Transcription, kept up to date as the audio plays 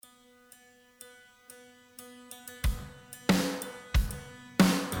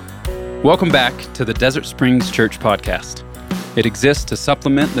Welcome back to the Desert Springs Church podcast. It exists to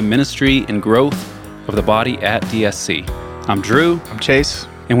supplement the ministry and growth of the body at DSC. I'm Drew. I'm Chase.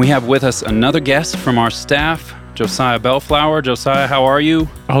 And we have with us another guest from our staff, Josiah Bellflower. Josiah, how are you?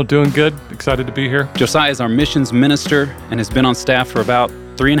 Oh, doing good. Excited to be here. Josiah is our missions minister and has been on staff for about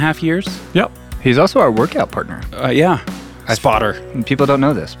 3.5 years. Yep. He's also our workout partner. Yeah. Spotter. People don't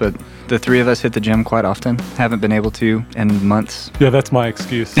know this, but the three of us hit the gym quite often. Haven't been able to in months. Yeah, that's my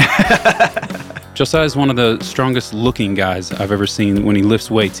excuse. Josiah is one of the strongest looking guys I've ever seen. When he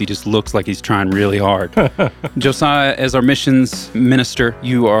lifts weights, he just looks like he's trying really hard. Josiah, as our missions minister,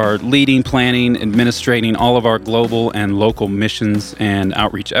 you are leading, planning, administrating all of our global and local missions and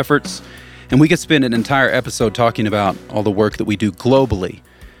outreach efforts. And we could spend an entire episode talking about all the work that we do globally.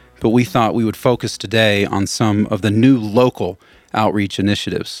 But we thought we would focus today on some of the new local outreach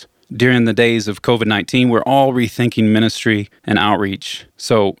initiatives. During the days of COVID-19, we're all rethinking ministry and outreach.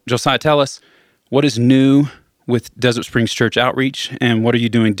 So, Josiah, tell us, what is new with Desert Springs Church Outreach, and what are you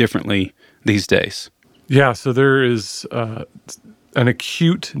doing differently these days? Yeah, so there is an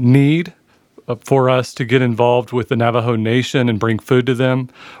acute need for us to get involved with the Navajo Nation and bring food to them.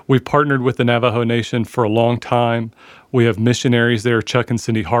 We've partnered with the Navajo Nation for a long time. We have missionaries there, Chuck and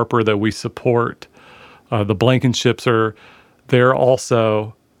Cindy Harper, that we support. The Blankenships are there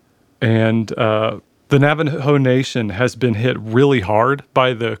also. And the Navajo Nation has been hit really hard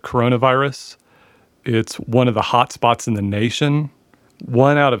by the coronavirus. It's one of the hot spots in the nation.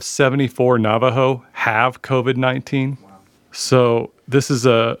 1 out of 74 Navajo have COVID-19. Wow. So this is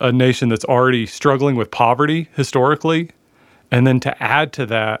a nation that's already struggling with poverty historically. And then to add to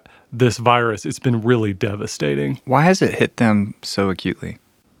that, this virus, it's been really devastating. Why has it hit them so acutely?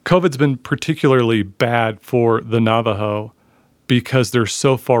 COVID's been particularly bad for the Navajo because they're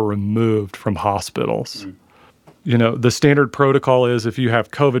so far removed from hospitals. You know, the standard protocol is if you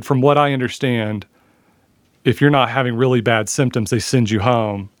have COVID, from what I understand, if you're not having really bad symptoms, they send you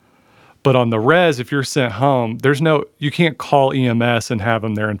home. But on the res, if you're sent home, you can't call EMS and have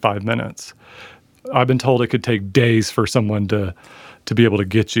them there in 5 minutes. I've been told it could take days for someone to be able to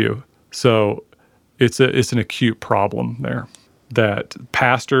get you. So it's an acute problem there that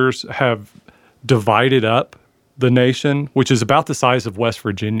pastors have divided up the nation, which is about the size of West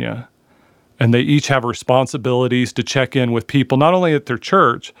Virginia. And they each have responsibilities to check in with people, not only at their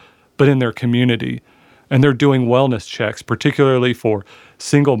church, but in their community. And they're doing wellness checks, particularly for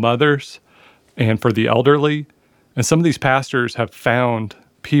single mothers and for the elderly. And some of these pastors have found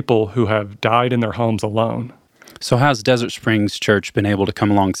people who have died in their homes alone. So how's Desert Springs Church been able to come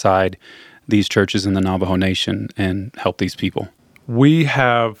alongside these churches in the Navajo Nation and help these people? We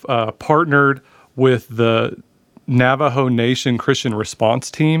have partnered with the Navajo Nation Christian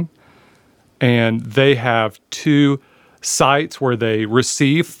Response Team, and they have 2 sites where they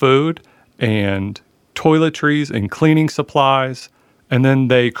receive food and toiletries and cleaning supplies, and then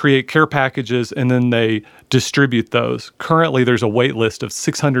they create care packages, and then they distribute those. Currently, there's a wait list of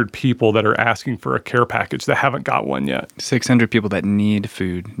 600 people that are asking for a care package that haven't got one yet. 600 people that need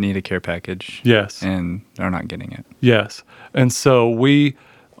food, need a care package. Yes. And are not getting it. Yes. And so we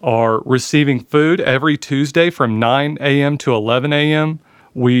are receiving food every Tuesday from 9 a.m. to 11 a.m.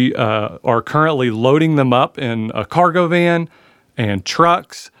 We are currently loading them up in a cargo van and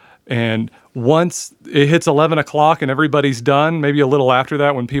trucks. And once it hits 11 o'clock and everybody's done, maybe a little after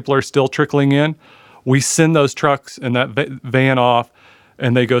that when people are still trickling in, we send those trucks and that van off,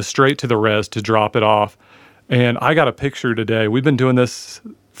 and they go straight to the res to drop it off. And I got a picture today. We've been doing this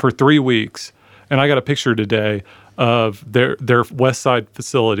for 3 weeks, and I got a picture today of their West Side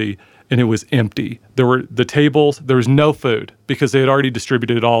facility, and it was empty. There were the tables, there was no food because they had already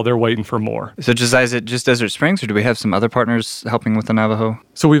distributed it all. They're waiting for more. So is it just Desert Springs, or do we have some other partners helping with the Navajo?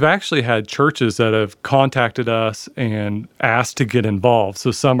 So we've actually had churches that have contacted us and asked to get involved.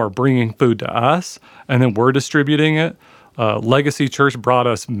 So some are bringing food to us, and then we're distributing it. Legacy Church brought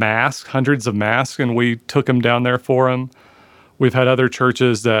us masks, hundreds of masks, and we took them down there for them. We've had other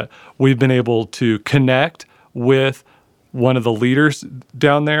churches that we've been able to connect with one of the leaders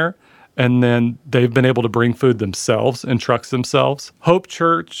down there, and then they've been able to bring food themselves and trucks themselves. Hope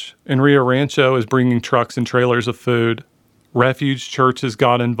Church in Rio Rancho is bringing trucks and trailers of food. Refuge Church has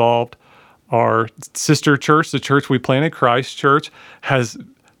got involved. Our sister church, the church we planted, Christ Church, has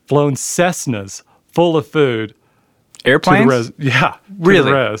flown Cessnas full of food. Airplanes? Yeah.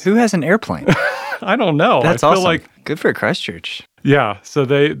 Really? Who has an airplane? I don't know. That's I feel awesome. Good for Christ Church. Yeah, so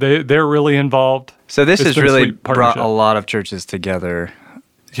they're really involved. So this has really brought a lot of churches together.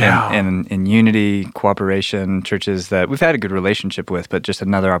 Yeah. And in unity, cooperation, churches that we've had a good relationship with, but just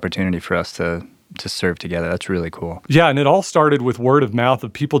another opportunity for us to to serve together. That's really cool. Yeah, and it all started with word of mouth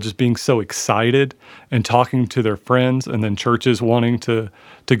of people just being so excited and talking to their friends, and then churches wanting to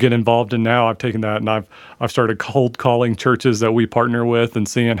get involved. And now I've taken that and I've started cold calling churches that we partner with and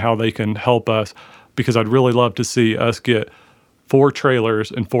seeing how they can help us, because I'd really love to see us get 4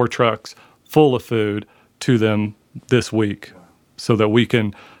 trailers and 4 trucks full of food to them this week so that we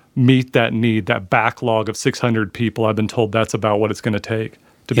can meet that need, that backlog of 600 people. I've been told that's about what it's going to take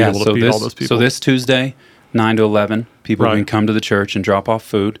to be able to feed all those people. So this Tuesday, 9 to 11, people Right. can come to the church and drop off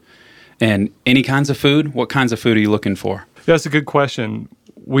food. And any kinds of food? What kinds of food are you looking for? That's a good question.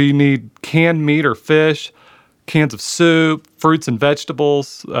 We need canned meat or fish, cans of soup, fruits and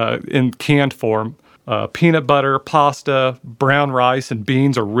vegetables in canned form. Peanut butter, pasta, brown rice, and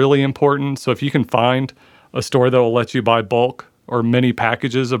beans are really important. So if you can find a store that will let you buy bulk or many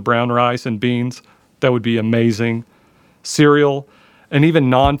packages of brown rice and beans, that would be amazing. Cereal, and even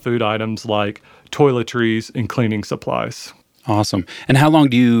non-food items like toiletries and cleaning supplies. Awesome. And how long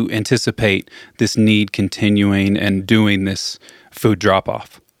do you anticipate this need continuing and doing this food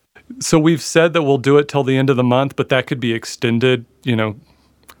drop-off? So we've said that we'll do it till the end of the month, but that could be extended,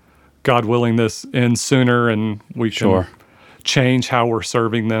 God willing this ends sooner and we can Sure. change how we're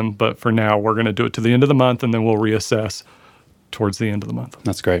serving them. But for now, we're going to do it to the end of the month, and then we'll reassess towards the end of the month.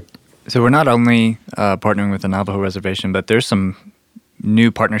 That's great. So we're not only partnering with the Navajo Reservation, but there's some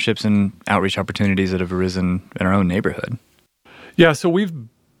new partnerships and outreach opportunities that have arisen in our own neighborhood. Yeah, so we've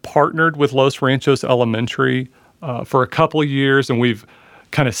partnered with Los Ranchos Elementary for a couple of years, and we've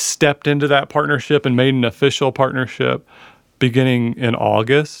kind of stepped into that partnership and made an official partnership beginning in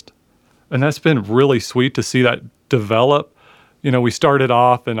August. And that's been really sweet to see that develop. We started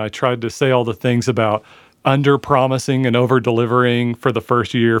off, and I tried to say all the things about under-promising and over-delivering for the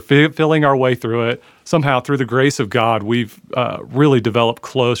first year, feeling our way through it. Somehow, through the grace of God, we've really developed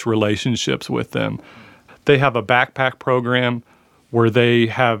close relationships with them. They have a backpack program where they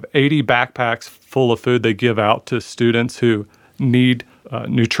have 80 backpacks full of food they give out to students who need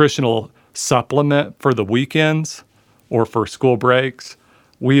nutritional supplement for the weekends or for school breaks.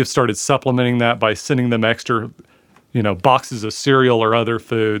 We have started supplementing that by sending them extra, boxes of cereal or other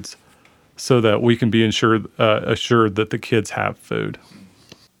foods so that we can be assured that the kids have food.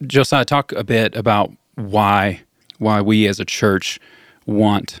 Josiah, talk a bit about why we as a church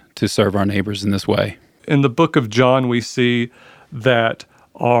want to serve our neighbors in this way. In the book of John, we see that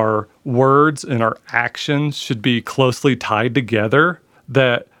our words and our actions should be closely tied together,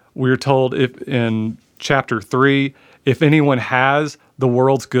 that we're told in chapter 3, if anyone has the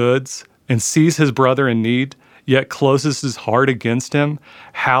world's goods and sees his brother in need, yet closes his heart against him,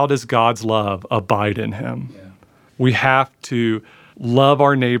 how does God's love abide in him? Yeah. We have to love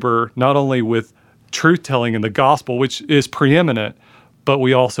our neighbor not only with truth-telling in the gospel, which is preeminent, but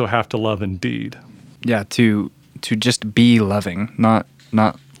we also have to love in deed. Yeah, to just be loving, not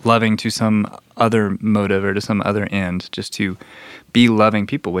loving to some other motive or to some other end, just to be loving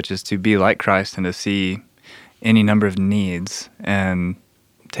people, which is to be like Christ and to see any number of needs and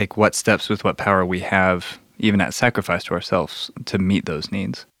take what steps with what power we have, even at sacrifice to ourselves, to meet those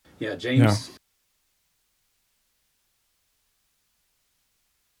needs. Yeah, James. Yeah.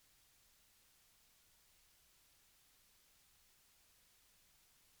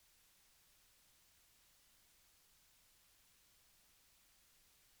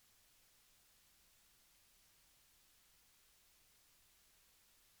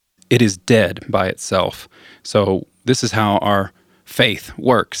 It is dead by itself. So this is how our faith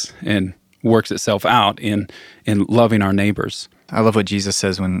works and works itself out in loving our neighbors. I love what Jesus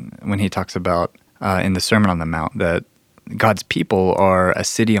says when he talks about in the Sermon on the Mount that God's people are a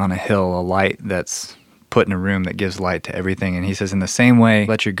city on a hill, a light that's put in a room that gives light to everything. And he says, in the same way,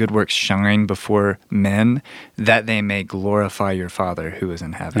 let your good works shine before men, that they may glorify your Father who is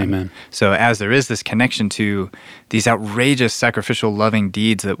in heaven. Amen. So as there is this connection to these outrageous sacrificial loving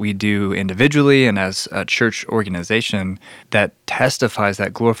deeds that we do individually and as a church organization, that testifies,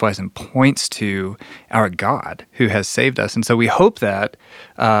 that glorifies and points to our God who has saved us. And so we hope that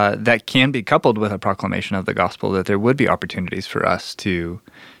that can be coupled with a proclamation of the gospel, that there would be opportunities for us to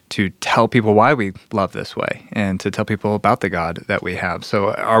tell people why we love this way and to tell people about the God that we have.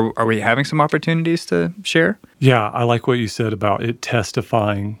 So are we having some opportunities to share? Yeah, I like what you said about it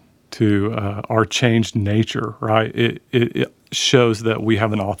testifying to our changed nature, right? It shows that we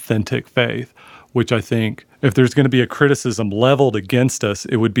have an authentic faith. which I think if there's going to be a criticism leveled against us,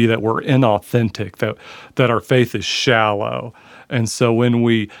 it would be that we're inauthentic, that our faith is shallow. And so when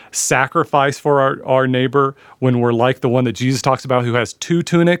we sacrifice for our neighbor, when we're like the one that Jesus talks about who has 2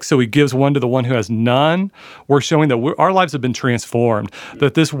 tunics, so he gives one to the one who has none, we're showing that our lives have been transformed,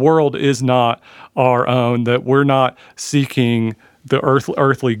 that this world is not our own, that we're not seeking the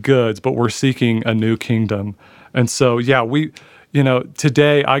earthly goods, but we're seeking a new kingdom. And so,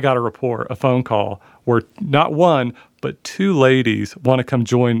 today I got a phone call where not one, but 2 ladies want to come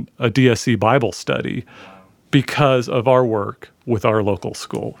join a DSC Bible study because of our work with our local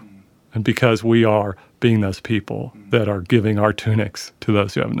school and because we are being those people that are giving our tunics to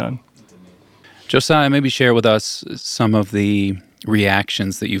those who have none. Josiah, maybe share with us some of the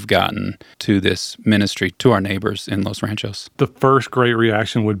reactions that you've gotten to this ministry, to our neighbors in Los Ranchos. The first great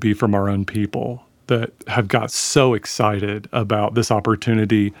reaction would be from our own people that have got so excited about this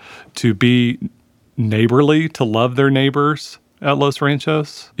opportunity to be neighborly, to love their neighbors at Los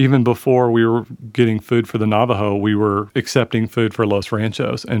Ranchos. Even before we were getting food for the Navajo, we were accepting food for Los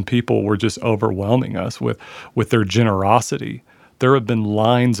Ranchos, and people were just overwhelming us with their generosity. There have been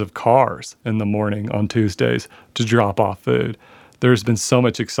lines of cars in the morning on Tuesdays to drop off food. There's been so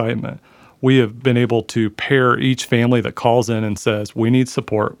much excitement. We have been able to pair each family that calls in and says, we need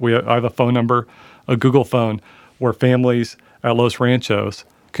support. I have a phone number, a Google phone, where families at Los Ranchos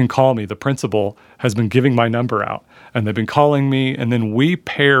can call me. The principal has been giving my number out, and they've been calling me, and then we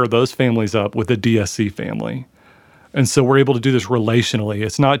pair those families up with a DSC family. And so we're able to do this relationally.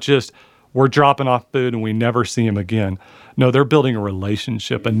 It's not just we're dropping off food and we never see them again. No, they're building a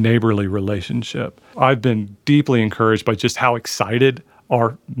relationship, a neighborly relationship. I've been deeply encouraged by just how excited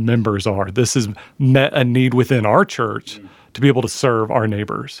our members are. This has met a need within our church to be able to serve our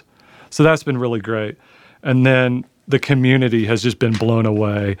neighbors. So that's been really great. And then the community has just been blown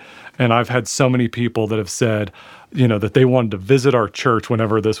away. And I've had so many people that have said, that they wanted to visit our church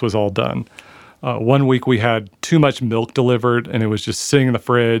whenever this was all done. One week we had too much milk delivered, and it was just sitting in the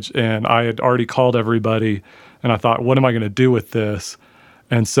fridge, and I had already called everybody, and I thought, what am I going to do with this?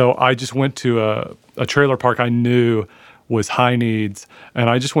 And so I just went to a trailer park I knew was high needs, and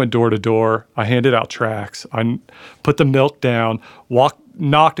I just went door to door. I handed out tracts. I put the milk down,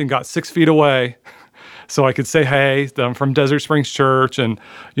 knocked and got 6 feet away so I could say, hey, I'm from Desert Springs Church, and,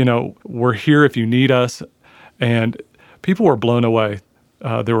 we're here if you need us. And people were blown away.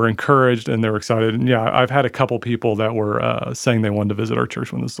 They were encouraged and they were excited. And I've had a couple people that were saying they wanted to visit our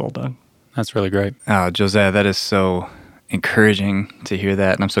church when this is all done. That's really great. Josiah, that is so encouraging to hear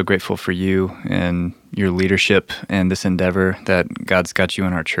that. And I'm so grateful for you and your leadership and this endeavor that God's got you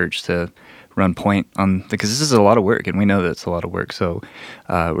in our church to run point on, because this is a lot of work, and we know that it's a lot of work. So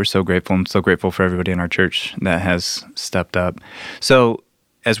we're so grateful. I'm so grateful for everybody in our church that has stepped up. So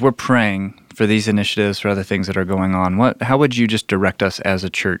as we're praying for these initiatives, for other things that are going on, how would you just direct us as a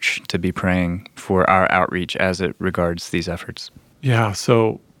church to be praying for our outreach as it regards these efforts? Yeah,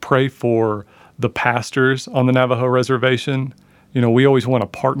 so pray for the pastors on the Navajo reservation. We always want to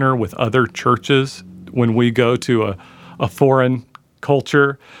partner with other churches when we go to a foreign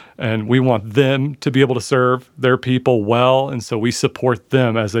culture, and we want them to be able to serve their people well, and so we support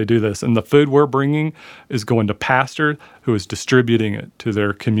them as they do this. And the food we're bringing is going to pastor who is distributing it to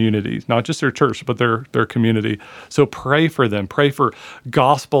their communities, not just their church, but their community. So pray for them. Pray for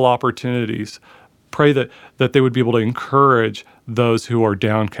gospel opportunities. Pray that they would be able to encourage those who are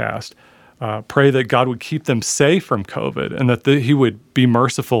downcast. Pray that God would keep them safe from COVID, and that He would be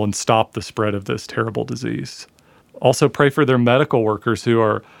merciful and stop the spread of this terrible disease. Also pray for their medical workers who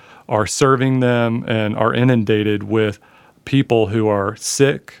are serving them and are inundated with people who are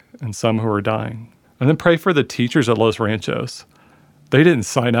sick and some who are dying. And then pray for the teachers at Los Ranchos. They didn't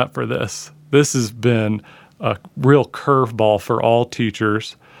sign up for this. This has been a real curveball for all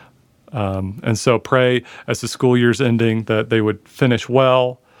teachers. And so pray as the school year's ending that they would finish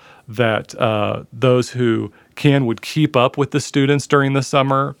well, that those who can would keep up with the students during the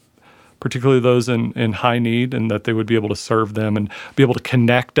summer, particularly those in high need, and that they would be able to serve them and be able to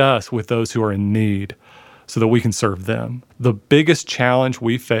connect us with those who are in need so that we can serve them. The biggest challenge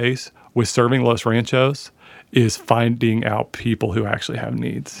we face with serving Los Ranchos is finding out people who actually have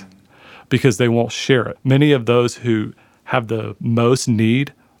needs, because they won't share it. Many of those who have the most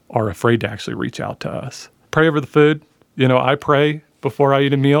need are afraid to actually reach out to us. Pray over the food. I pray before I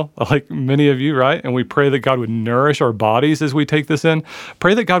eat a meal, like many of you, right? And we pray that God would nourish our bodies as we take this in.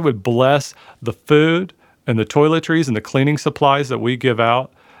 Pray that God would bless the food and the toiletries and the cleaning supplies that we give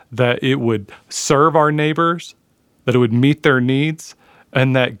out, that it would serve our neighbors, that it would meet their needs,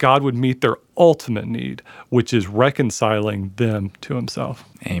 and that God would meet their ultimate need, which is reconciling them to himself.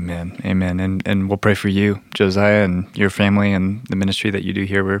 Amen. Amen. And we'll pray for you, Josiah, and your family and the ministry that you do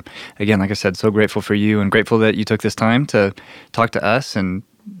here. We're, again, like I said, so grateful for you and grateful that you took this time to talk to us and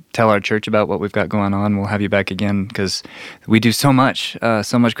tell our church about what we've got going on. We'll have you back again because we do so much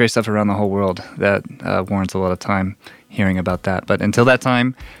great stuff around the whole world that warrants a lot of time hearing about that. But until that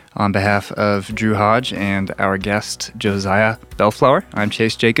time, on behalf of Drew Hodge and our guest, Josiah Bellflower, I'm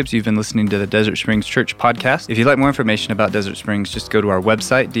Chase Jacobs. You've been listening to the Desert Springs Church podcast. If you'd like more information about Desert Springs, just go to our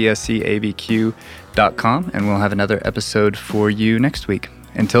website, dscabq.com, and we'll have another episode for you next week.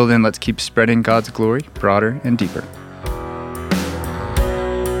 Until then, let's keep spreading God's glory broader and deeper.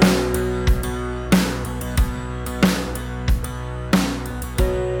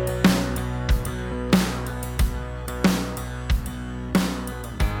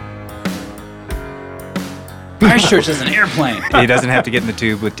 Christ Church is an airplane. He doesn't have to get in the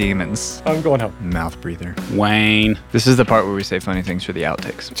tube with demons. I'm going home. Mouth breather. Wayne. This is the part where we say funny things for the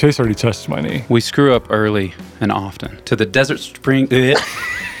outtakes. Chase already touched my knee. We screw up early and often. To the Desert Spring.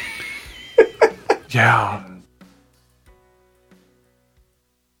 Yeah.